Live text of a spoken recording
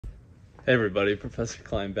Hey everybody, Professor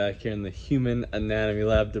Klein back here in the Human Anatomy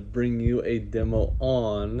Lab to bring you a demo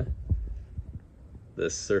on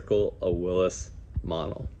this Circle of Willis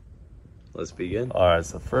model. Let's begin. Alright,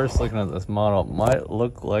 so first looking at this model, it might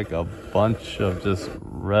look like a bunch of just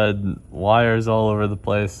red wires all over the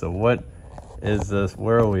place. So what is this?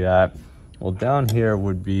 Where are we at? Well, down here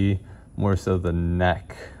would be more so the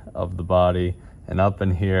neck of the body, and up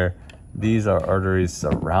in here, these are arteries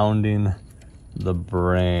surrounding the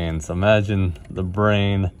brain. So imagine the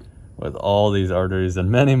brain with all these arteries and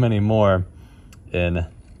many, many more in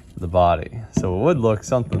the body. So it would look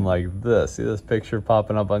something like this. See this picture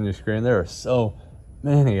popping up on your screen? There are so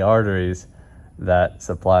many arteries that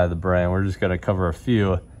supply the brain. We're just going to cover a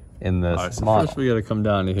few in this model. First we got to come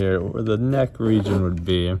down to here where the neck region would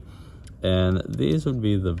be, and these would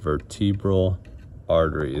be the vertebral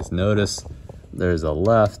arteries. Notice there's a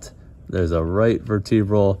left, there's a right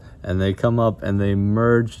vertebral, and they come up and they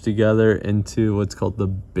merge together into what's called the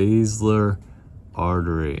basilar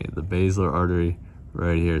artery. The basilar artery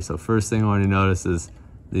right here. So first thing I want you to notice is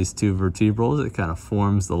these two vertebrals, it kind of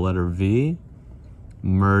forms the letter V,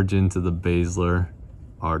 merge into the basilar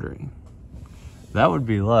artery. That would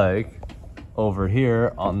be like over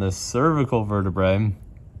here on this cervical vertebrae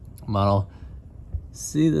model.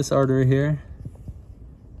 See this artery here?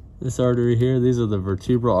 This artery here, these are the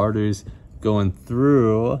vertebral arteries going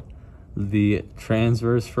through the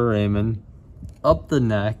transverse foramen, up the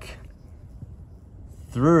neck,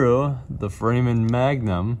 through the foramen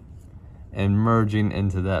magnum, and merging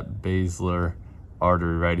into that basilar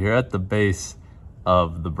artery right here at the base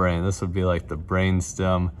of the brain. This would be like the brain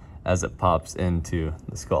stem as it pops into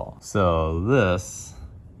the skull. So this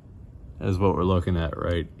is what we're looking at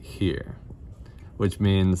right here, which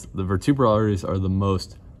means the vertebral arteries are the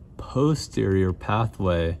most posterior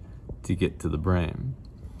pathway to get to the brain.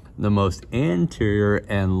 The most anterior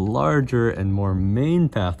and larger and more main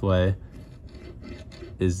pathway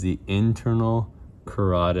is the internal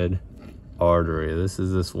carotid artery. This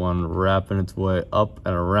is this one wrapping its way up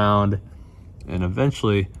and around and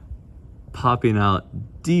eventually popping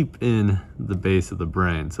out deep in the base of the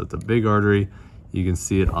brain. So it's a big artery. You can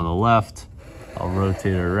see it on the left. I'll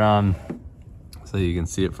rotate it around so you can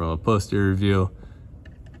see it from a posterior view,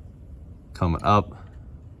 coming up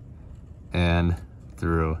and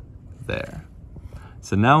through there.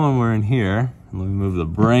 So now when we're in here, let me move the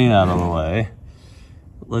brain out of the way.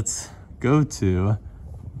 Let's go to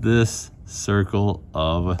this Circle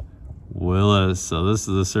of Willis. So this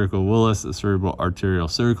is the Circle of Willis, the cerebral arterial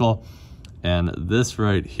circle. And this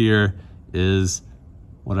right here is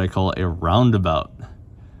what I call a roundabout.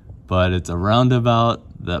 But it's a roundabout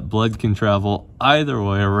that blood can travel either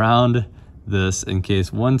way around this. In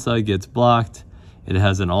case one side gets blocked, it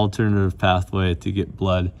has an alternative pathway to get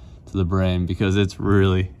blood to the brain, because it's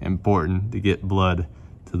really important to get blood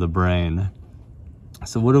to the brain.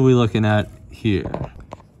 So what are we looking at here?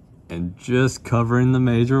 And just covering the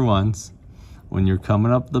major ones, when you're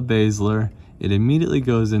coming up the basilar, it immediately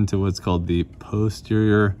goes into what's called the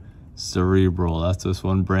posterior cerebral. That's this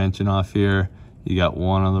one branching off here. You got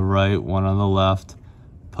one on the right, one on the left,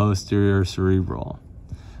 posterior cerebral.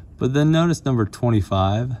 But then notice number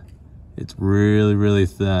 25, it's really, really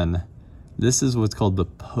thin. This is what's called the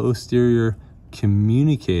posterior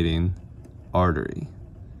communicating artery.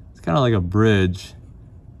 It's kind of like a bridge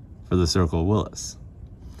for the Circle of Willis.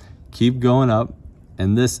 Keep going up,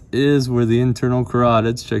 and this is where the internal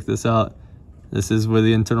carotids, check this out, this is where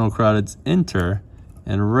the internal carotids enter,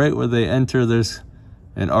 and right where they enter, there's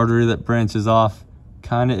an artery that branches off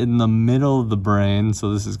kind of in the middle of the brain,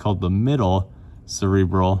 so this is called the middle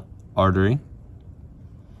cerebral artery.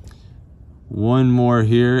 One more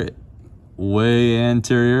here, way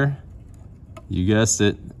anterior, you guessed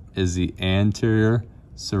it, is the anterior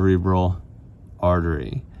cerebral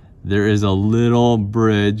artery. There is a little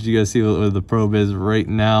bridge, you guys see where the probe is right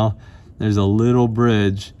now, there's a little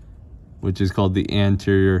bridge which is called the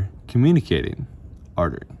anterior communicating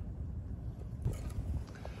artery.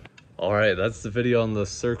 All right, that's the video on the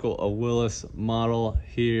Circle of Willis model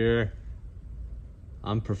here.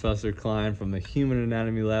 I'm Professor Klein from the Human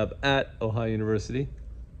Anatomy Lab at Ohio University.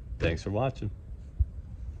 Thanks for watching.